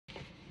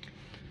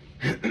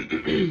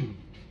It's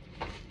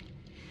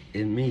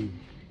me,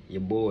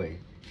 your boy,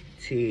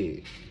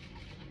 Tig.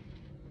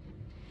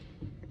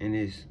 And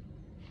it's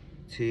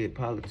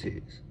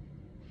TiggPolitics.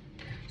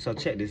 So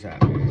check this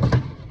out,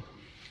 man.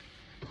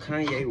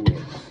 Kanye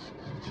West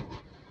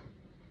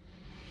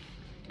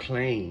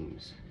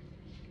claims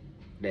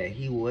that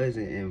he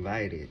wasn't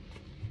invited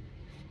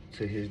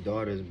to his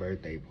daughter's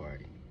birthday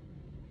party.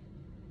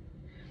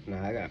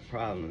 Now, I got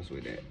problems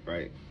with that,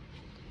 right?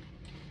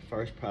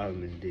 First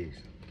problem is this.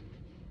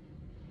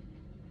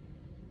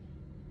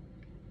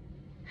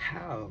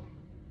 How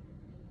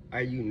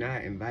are you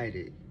not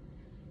invited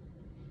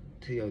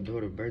to your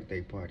daughter's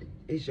birthday party?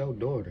 It's your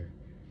daughter.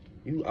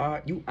 You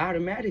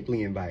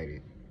automatically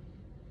invited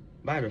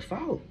by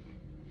default.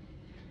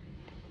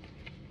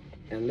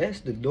 Unless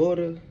the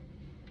daughter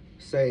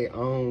say, I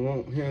don't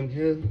want him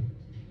here,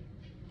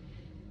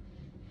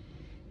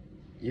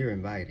 you're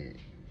invited.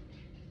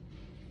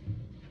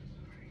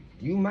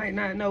 You might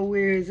not know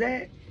where it's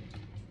at,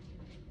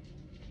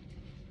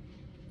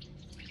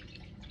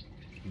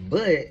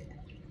 but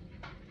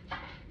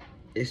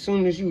as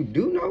soon as you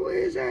do know where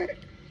it's at,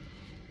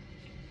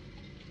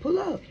 pull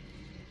up.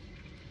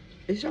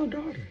 It's your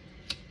daughter.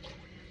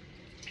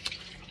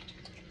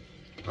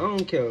 I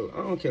don't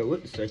care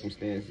what the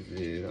circumstances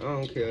is. I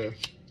don't care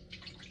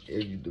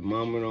if the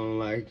mama don't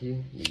like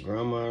you, the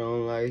grandma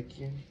don't like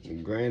you, the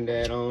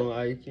granddad don't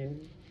like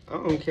you. I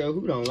don't care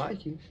who don't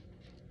like you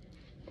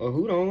or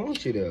who don't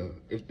want you there.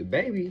 If the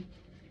baby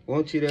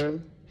wants you there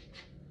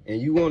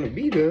and you want to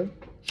be there,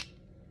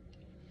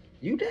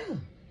 you there.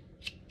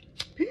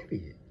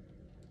 Period.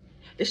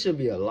 It should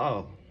be a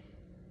law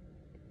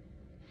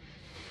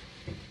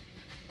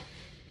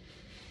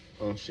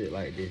on shit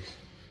like this.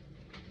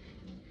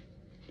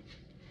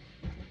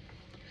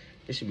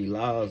 It should be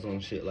laws on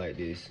shit like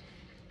this.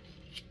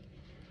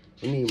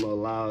 We need more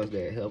laws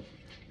that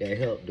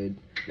help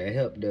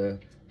the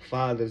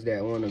fathers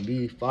that want to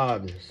be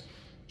fathers.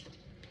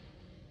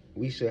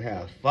 We should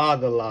have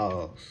father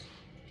laws.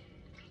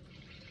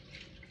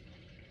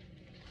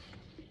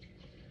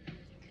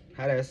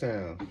 How that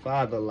sound?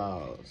 Father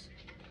laws.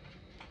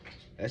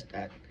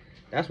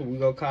 That's what we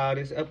gonna call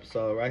this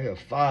episode right here,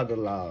 father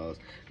laws.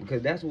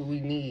 Because that's what we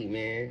need,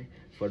 man,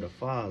 for the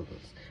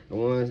fathers. The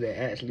ones that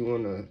actually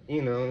wanna,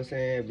 you know what I'm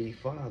saying, be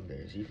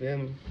fathers. You feel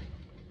me?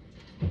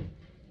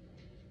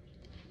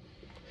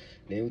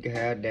 Then we can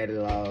have daddy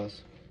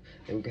laws.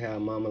 Then we can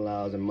have mama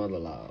laws and mother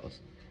laws.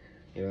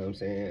 You know what I'm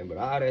saying? But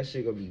all that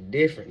shit gonna be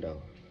different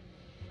though.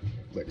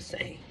 But the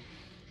same.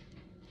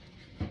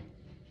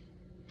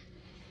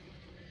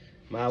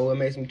 Might as well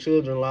make some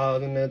children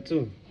laws in there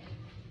too.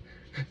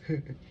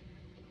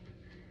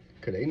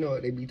 Cause they know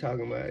what they be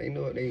talking about. They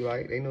know what they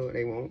like. They know what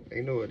they want.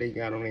 They know what they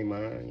got on their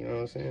mind. You know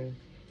what I'm saying?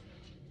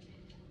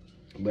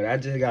 But I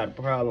just got a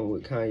problem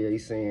with Kanye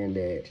saying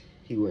that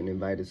he wasn't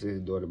invited to his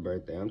daughter's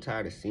birthday. I'm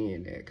tired of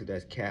seeing that because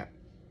that's cap.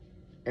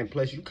 And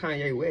plus, you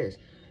Kanye West.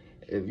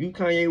 If you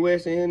Kanye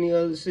West in any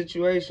other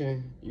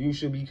situation, you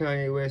should be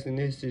Kanye West in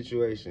this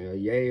situation. Or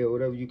Ye or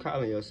whatever you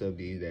calling yourself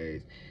these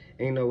days.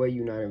 Ain't no way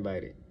you not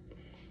invited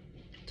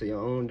to your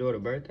own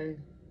daughter's birthday.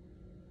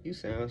 You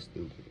sound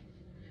stupid.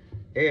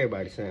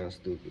 Everybody sounds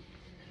stupid.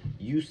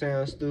 You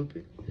sound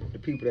stupid. The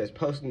people that's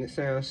posting it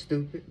sound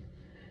stupid.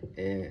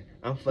 And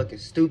I'm fucking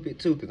stupid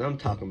too, because I'm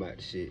talking about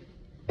the shit.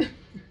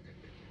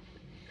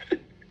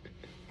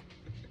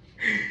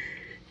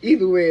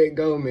 Either way it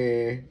go,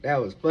 man,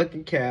 that was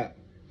fucking cap.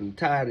 I'm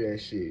tired of that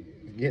shit.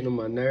 It's getting on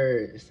my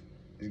nerves.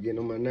 It's getting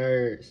on my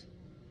nerves.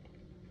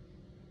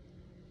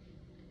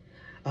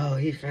 Oh,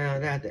 he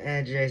found out the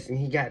address and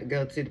he got to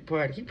go to the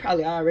party. He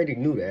probably already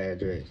knew the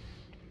address.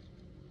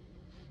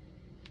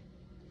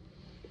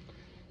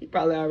 He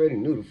probably already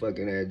knew the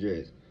fucking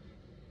address.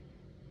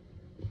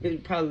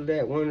 It's probably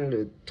that one of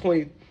the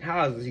 20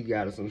 houses he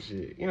got or some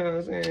shit. You know what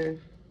I'm saying?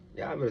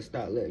 Y'all better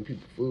stop letting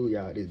people fool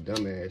y'all this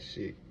dumbass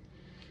shit.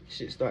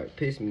 Shit starting to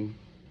piss me.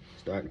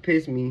 Starting to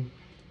piss me.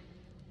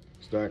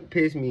 Starting to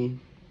piss me.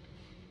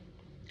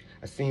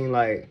 I seen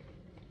like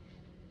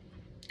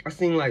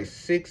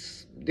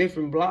 6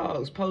 different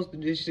blogs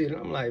posted this shit.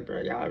 And I'm like,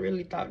 bro, y'all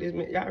really thought this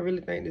man, y'all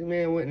really think this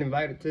man wasn't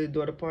invited to his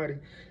daughter party?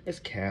 It's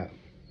cap.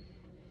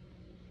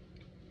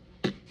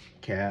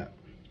 Cap.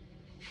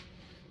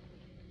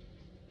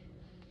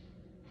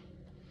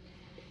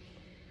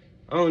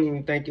 I don't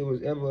even think it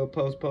was ever a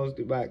post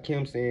posted by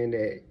Kim saying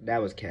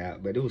that was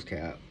cap, but it was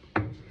cap.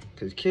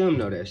 Cause Kim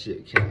know that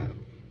shit cap.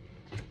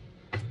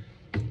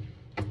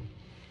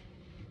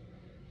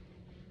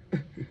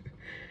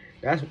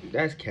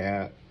 That's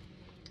cap.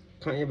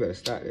 Kanye better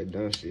stop that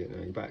dumb shit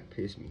now. You about to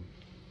piss me.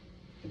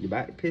 You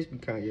about to piss me,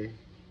 Kanye.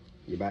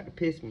 You about to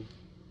piss me.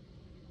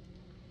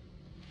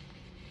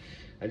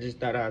 I just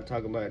thought I'd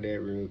talk about that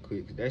real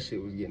quick, cause that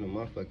shit was getting on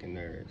my fucking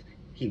nerves.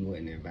 He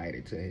wasn't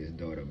invited to his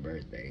daughter's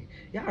birthday.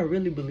 Y'all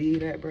really believe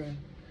that, bro?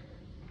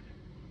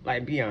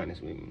 Like, be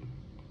honest with me.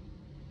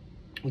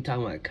 We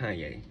talking about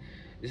Kanye.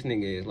 This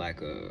nigga is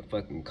like a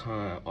fucking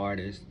con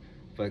artist,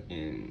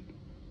 fucking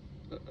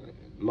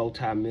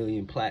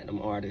multi-million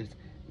platinum artist.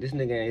 This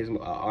nigga is an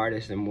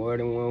artist in more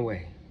than one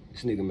way.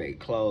 This nigga make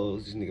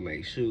clothes. This nigga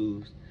make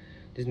shoes.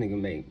 This nigga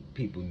make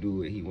people do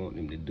what he want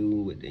them to do,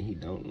 what he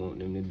don't want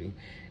them to do.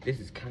 This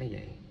is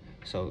Kanye.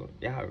 So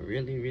y'all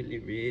really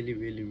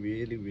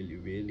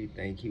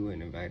think he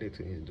wasn't invited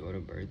to his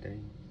daughter's birthday?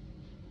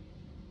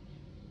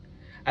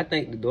 I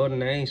think the daughter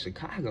named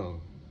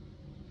Chicago.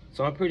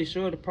 So I'm pretty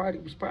sure the party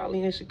was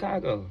probably in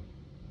Chicago.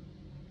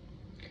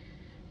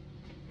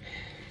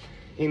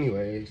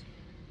 Anyways,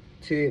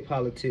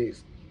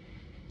 TiggPolitics,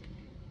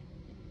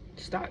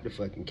 stop the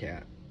fucking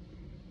cap.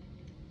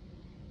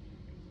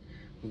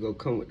 We gonna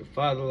come with the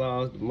father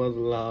laws, the mother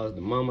laws,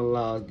 the mama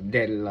laws, the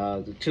daddy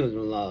laws, the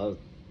children laws,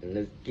 and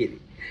let's get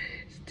it.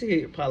 It's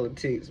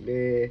TiggPolitics,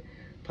 man.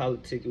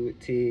 Politicking with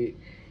Tig.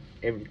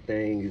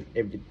 Everything is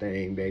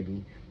everything,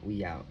 baby.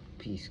 We out.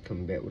 Peace.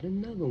 Coming back with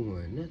another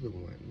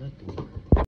one.